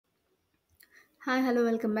Hi, hello,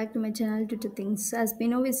 welcome back to my channel to things. As we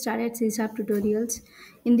know, we started CSharp tutorials.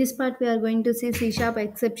 In this part, we are going to see CSharp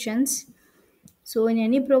exceptions. So, in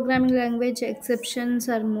any programming language, exceptions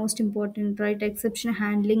are most important, right? Exception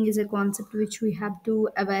handling is a concept which we have to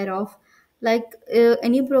aware of. Like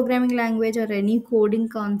any programming language or any coding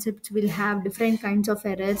concepts will have different kinds of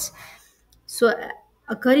errors. So,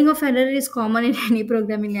 occurring of error is common in any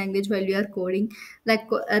programming language while you are coding, like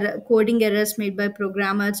coding errors made by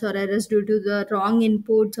programmers or errors due to the wrong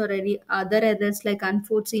inputs or any other errors like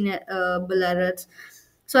unforeseeable errors.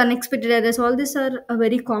 So, unexpected errors, all these are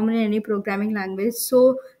very common in any programming language.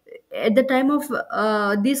 So, at the time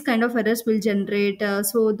of these kind of errors will generate,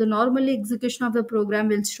 so the normal execution of the program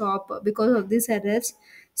will stop because of these errors.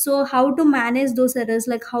 So how to manage those errors,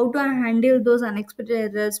 like how to handle those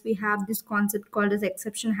unexpected errors, we have this concept called as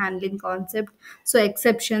exception handling concept. So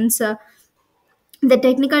exceptions, the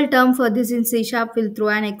technical term for this in C sharp will throw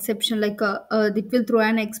an exception, like it will throw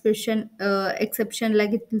an exception,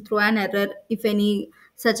 like it will throw an error if any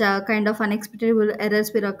such a kind of unexpected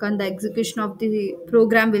errors will occur, the execution of the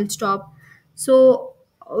program will stop. So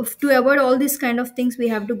to avoid all these kind of things, we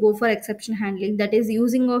have to go for exception handling, that is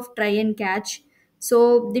using of try and catch.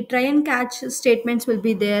 So the try and catch statements will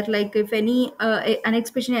be there, like if any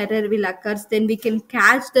unexpected error will occur, then we can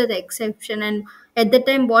catch the exception, and at the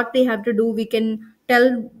time what we have to do, we can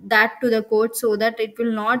tell that to the code so that it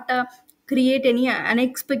will not create any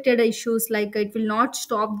unexpected issues, like it will not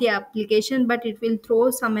stop the application but it will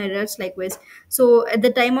throw some errors likewise. So at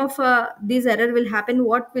the time of this error will happen,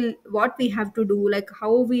 what we have to do, like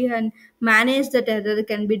how we can manage that error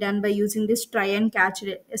can be done by using this try and catch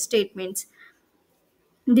statements.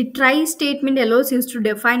 The try statement allows you to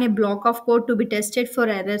define a block of code to be tested for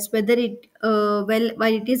errors, whether it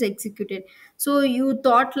while it is executed. So you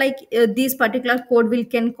thought like this particular code will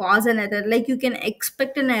can cause an error, like you can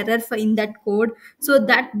expect an error for in that code. So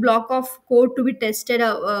that block of code to be tested,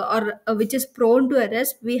 or which is prone to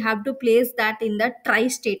errors, we have to place that in the try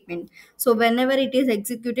statement. So whenever it is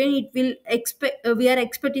executed, it will expect, we are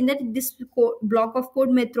expecting that this block of code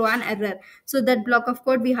may throw an error, so that block of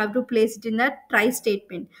code we have to place it in a try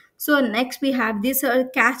statement. So next we have these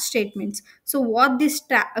catch statements. So what this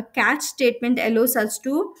catch statement allows us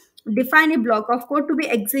to define a block of code to be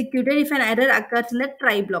executed if an error occurs in the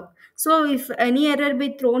try block. So if any error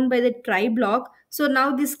be thrown by the try block, so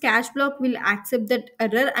now this catch block will accept that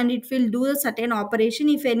error and it will do a certain operation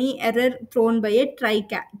if any error thrown by a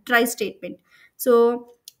try statement. So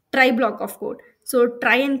try block of code. So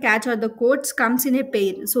try and catch or the codes comes in a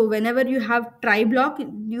pair. So whenever you have try block,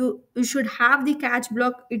 you should have the catch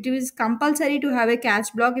block. It is compulsory to have a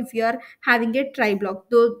catch block if you are having a try block,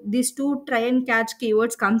 though these two try and catch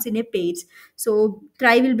keywords comes in a page. So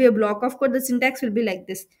try will be a block of code, the syntax will be like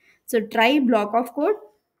this. So try block of code.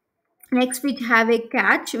 Next, we have a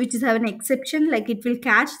catch, which is have an exception, like it will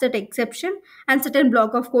catch that exception, and certain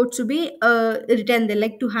block of code to be written there,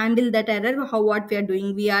 like to handle that error. How what we are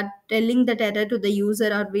doing, we are telling that error to the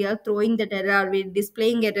user, or we are throwing that error, or we are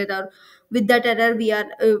displaying error, or with that error we are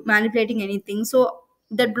manipulating anything. So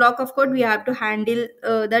that block of code we have to handle,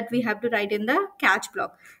 that we have to write in the catch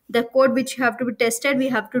block. The code which have to be tested, we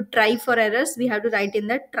have to try for errors, we have to write in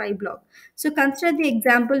the try block. So consider the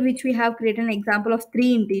example which we have created, an example of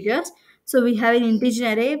three integers. So we have an integer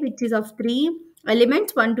array which is of three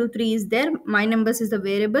elements. 1, 2, 3 is there. My numbers is the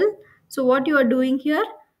variable. So what you are doing here?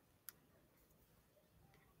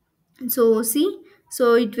 So see,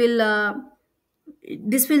 so it will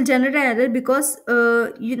this will generate an error because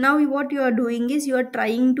you now what you are doing is you are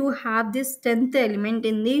trying to have this 10th element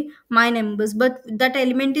in the my numbers, but that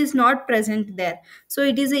element is not present there. So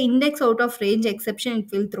it is an index out of range exception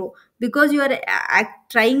it will throw, because you are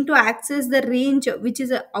trying to access the range which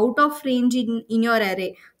is out of range in your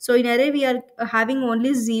array. So in array we are having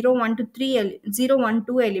only 0 1 to 3 0 1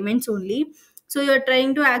 2 elements only. So you're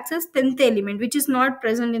trying to access 10th element which is not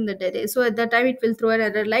present in the array. So at that time it will throw an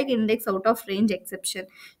error like index out of range exception.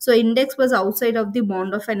 So index was outside of the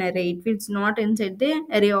bound of an array, it was not inside the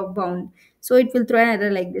array of bound. So it will throw an error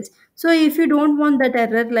like this. So if you don't want that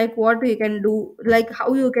error, like what you can do, like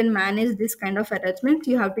how you can manage this kind of errors means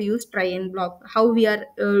you have to use try and block. How we are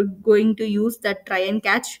going to use that try and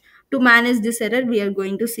catch to manage this error, we are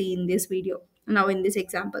going to see in this video now in this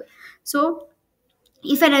example. So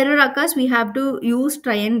if an error occurs, we have to use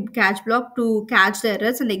try and catch block to catch the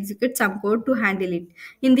errors and execute some code to handle it.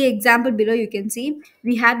 In the example below, you can see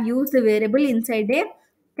we have used the variable inside a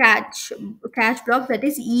catch catch block, that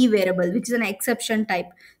is e variable, which is an exception type.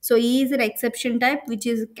 So e is an exception type which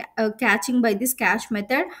is catching by this catch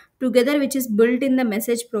method together, which is built in the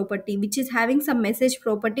message property, which is having some message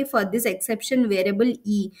property for this exception variable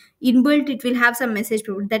e. Inbuilt, it will have some message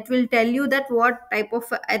property that will tell you that what type of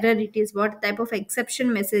error it is, what type of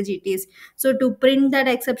exception message it is. So to print that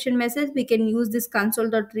exception message, we can use this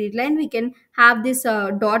console.readline. We can have this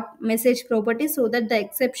dot message property so that the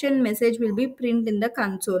exception message will be print in the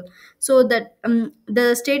console. So that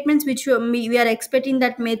the statements which we are expecting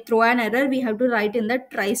that may throw an error, we have to write in the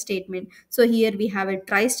try statement. So here we have a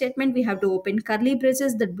try statement. We have to open curly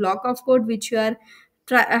braces, the block of code which you are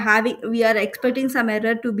having, we are expecting some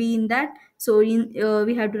error to be in that. So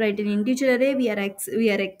we have to write an integer array. We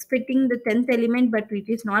are expecting the 10th element, but it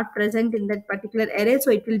is not present in that particular array,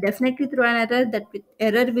 so it will definitely throw an error. That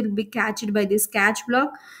error will be catched by this catch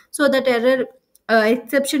block. So that error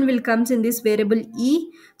exception will comes in this variable e.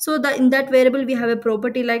 So the in that variable we have a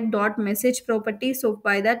property like dot message property. So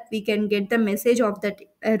by that we can get the message of that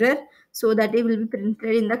error, so that it will be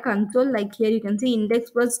printed in the console. Like here you can see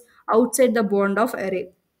index was outside the bound of array.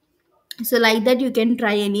 So like that you can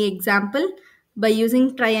try any example by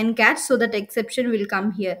using try and catch, so that exception will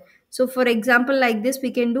come here. So for example like this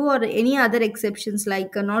we can do, or any other exceptions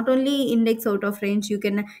like not only index out of range. You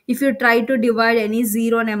can, if you try to divide any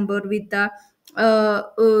zero number with a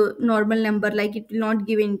normal number, like it will not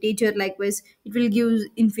give integer, likewise it will give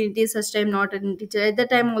infinity, such time not an integer, at that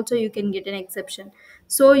time also you can get an exception.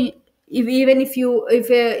 So if even if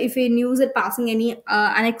a user passing any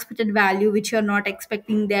unexpected value which you are not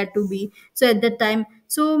expecting there to be, so at that time,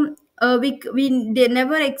 so we they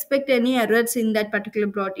never expect any errors in that particular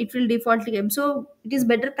plot, it will defaultly come. So it is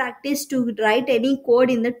better practice to write any code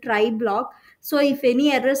in the try block. So if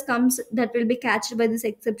any errors comes, that will be catched by this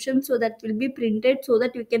exception, so that will be printed, so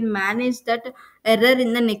that you can manage that error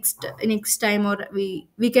in the next time, or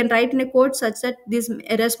we can write in a code such that these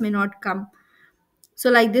errors may not come. So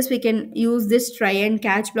like this we can use this try and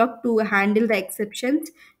catch block to handle the exceptions.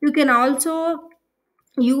 You can also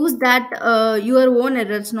use that your own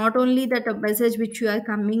errors, not only that a message which you are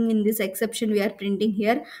coming in this exception we are printing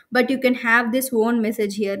here, but you can have this own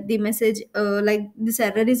message here, the message like this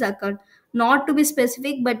error is occurred, not to be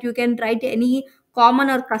specific, but you can write any common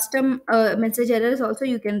or custom message errors also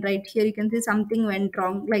you can write here. You can see something went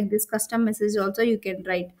wrong, like this custom message also you can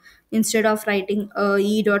write. Instead of writing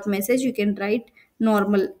e dot message, you can write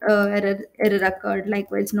normal error occurred,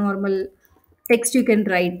 likewise normal text you can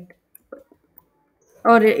write.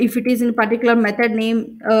 Or if it is in particular method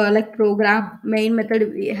name, like program main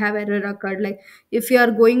method, we have error occurred. Like if you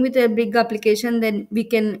are going with a big application, then we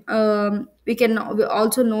can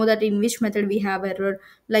also know that in which method we have error,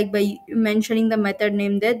 like by mentioning the method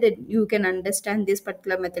name there, that you can understand this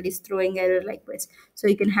particular method is throwing error, likewise. So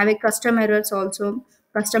you can have a custom errors also,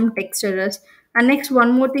 custom text errors. And next,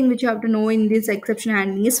 one more thing which you have to know in this exception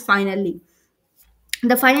handling is finally.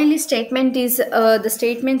 The finally statement is the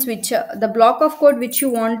statements which the block of code which you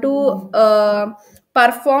want to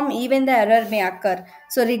perform, even the error may occur.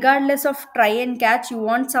 So regardless of try and catch, you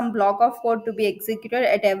want some block of code to be executed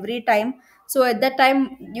at every time. So at that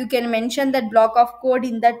time you can mention that block of code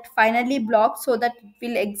in that finally block, so that it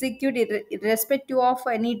will execute irrespective of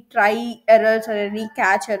any try errors or any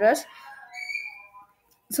catch errors.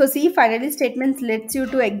 So see, finally statements lets you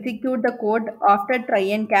to execute the code after try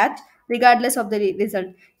and catch, regardless of the result.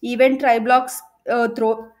 Even try blocks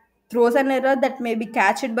throws an error that may be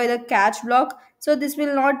catched by the catch block. So this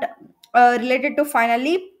will not related to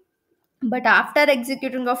finally, but after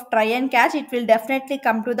executing of try and catch, it will definitely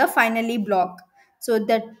come to the finally block. So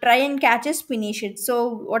the try and catch is finished. So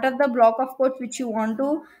what are the block of code which you want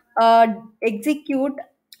to uh, execute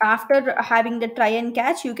after having the try and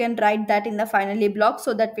catch, you can write that in the finally block,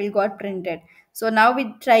 so that will got printed. So now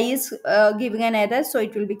with try is giving an error, so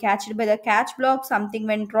it will be catched by the catch block, something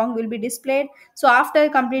went wrong will be displayed. So after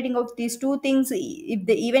completing of these two things, if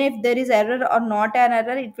the even if there is error or not an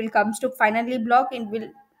error, it will comes to finally block, it will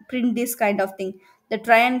print this kind of thing. The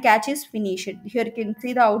try and catch is finished. Here you can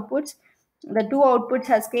see the outputs. The two outputs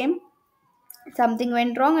has came, something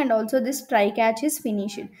went wrong, and also this try catch is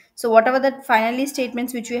finished. So whatever the finally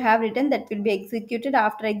statements which we have written, that will be executed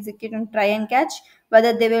after executing try and catch.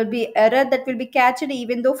 Whether there will be error, that will be catched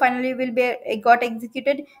even though finally will be got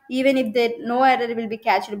executed. Even if there no error will be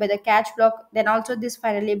catched by the catch block, then also this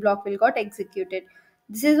finally block will got executed.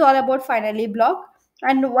 This is all about finally block.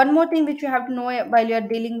 And one more thing which you have to know while you are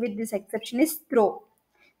dealing with this exception is throw.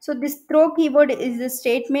 So this throw keyword is a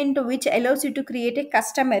statement which allows you to create a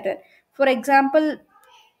custom error. For example,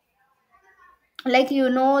 like you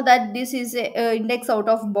know that this is a index out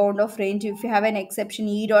of bound of range. If you have an exception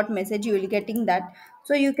e dot message, you will getting that.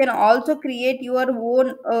 So you can also create your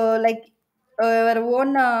own your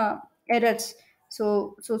own errors.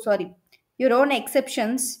 so sorry, your own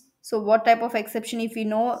exceptions. So what type of exception, if you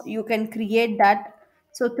know, you can create that.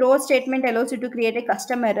 So throw statement allows you to create a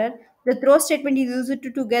custom error. The throw statement is used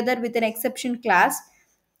to together with an exception class.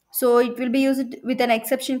 So it will be used with an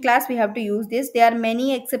exception class. We have to use this. There are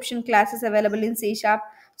many exception classes available in C sharp.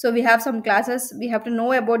 So we have some classes. We have to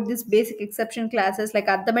know about this basic exception classes like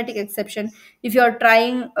arithmetic exception. If you are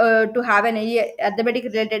trying to have any arithmetic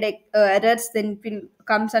related errors, then it will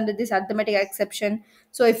comes under this arithmetic exception.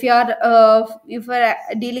 So if you are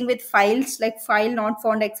dealing with files, like file not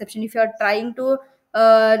found exception, if you are trying to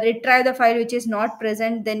retrieve the file which is not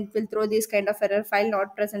present, then it will throw this kind of error, file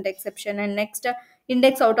not present exception. And next,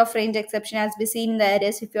 index out of range exception, as we see in the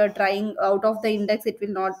errors, if you are trying out of the index, it will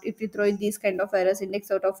not, if you throw these kind of errors,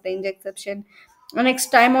 index out of range exception.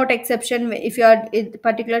 Next, timeout exception, if you are in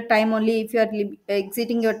particular time only, if you are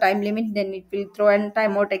exiting your time limit, then it will throw an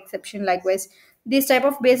timeout exception likewise. These type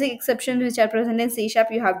of basic exceptions which are present in C sharp,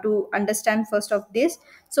 you have to understand first of this.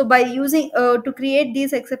 So by using to create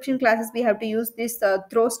these exception classes, we have to use this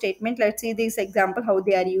throw statement. Let's see this example how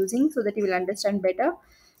they are using, so that you will understand better.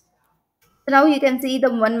 Now you can see the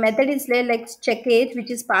one method is there, like check age, which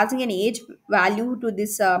is passing an age value to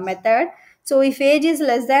this method. So if age is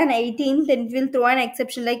less than 18, then it will throw an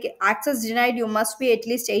exception like access denied, you must be at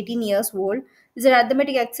least 18 years old. Is an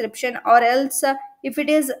arithmetic exception. Or else if it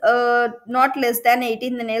is not less than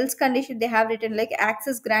 18, then else condition they have written like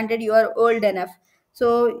access granted, you are old enough.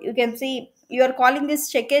 So you can see you are calling this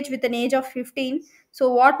check age with an age of 15.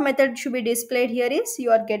 So what method should be displayed here is you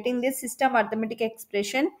are getting this system arithmetic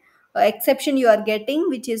expression exception you are getting,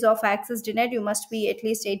 which is of access denied, you must be at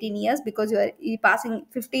least 18 years, because you are passing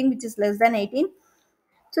 15 which is less than 18.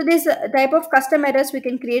 So this type of custom errors we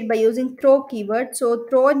can create by using throw keyword. So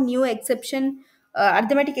throw a new exception,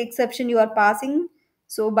 arithmetic exception you are passing.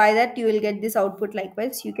 So by that you will get this output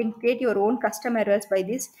likewise. You can create your own custom errors by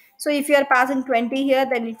this. So if you are passing 20 here,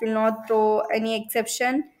 then it will not throw any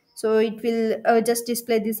exception. So it will just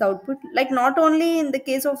display this output. Like not only in the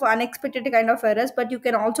case of unexpected kind of errors, but you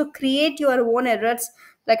can also create your own errors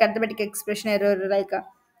like arithmetic expression error, like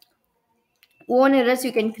own errors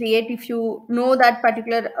you can create. If you know that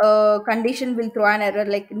particular condition will throw an error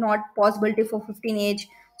like not possibility for 15 age,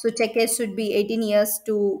 so check age should be 18 years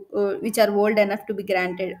to which are old enough to be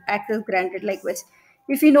granted access granted likewise.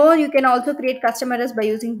 If you know, you can also create custom errors by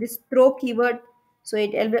using this throw keyword. So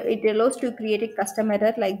it allows to create a custom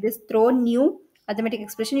error like this throw new arithmetic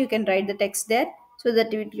expression. You can write the text there, so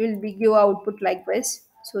that it will be give output likewise,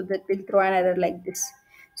 so that will throw an error like this.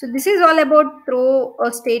 So this is all about throw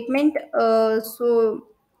a statement. So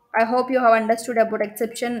I hope you have understood about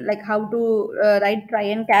exception, like how to write try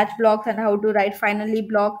and catch blocks and how to write finally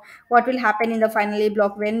block. What will happen in the finally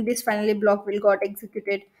block when this finally block will got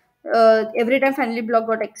executed. Every time finally block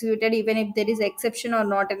got executed, even if there is exception or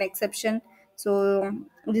not an exception. So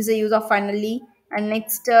this is a use of finally. And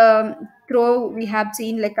next, throw we have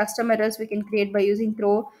seen like custom errors we can create by using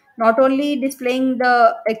throw, not only displaying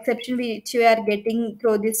the exception which you are getting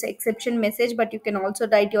through this exception message, but you can also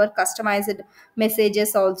write your customized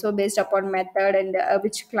messages also based upon method and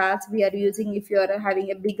which class we are using. If you are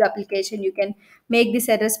having a big application, you can make this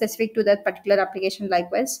error specific to that particular application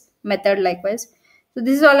likewise, method likewise. So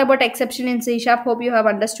this is all about exception in C sharp. Hope you have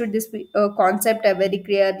understood this concept very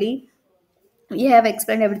clearly. We have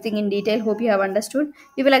explained everything in detail. Hope you have understood.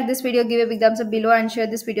 If you like this video, give a big thumbs up below and share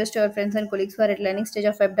this videos to your friends and colleagues who are at learning stage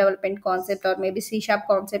of web development concept, or maybe C sharp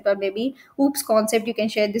concept, or maybe oops concept. You can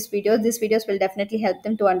share this video. These videos will definitely help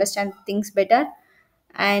them to understand things better.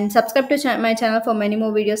 And subscribe to my channel for many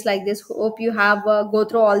more videos like this. Hope you have go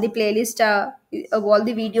through all the playlist of all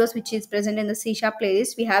the videos which is present in the C sharp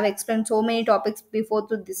playlist. We have explained so many topics before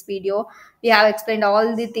to this video. We have explained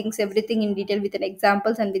all the things, everything in detail with an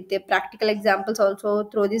examples and with the practical examples also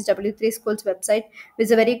through this W3Schools website.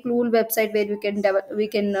 It's a very cool website where we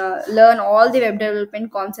can learn all the web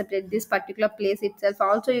development concept at this particular place itself.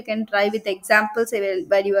 Also you can try with examples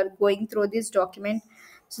where you are going through this document.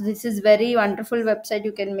 So this is very wonderful website.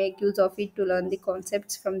 You can make use of it to learn the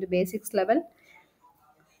concepts from the basics level.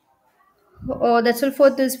 Oh, that's all for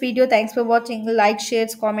this video. Thanks for watching. Like, share,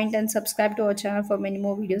 comment, and subscribe to our channel for many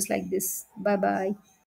more videos like this. Bye bye.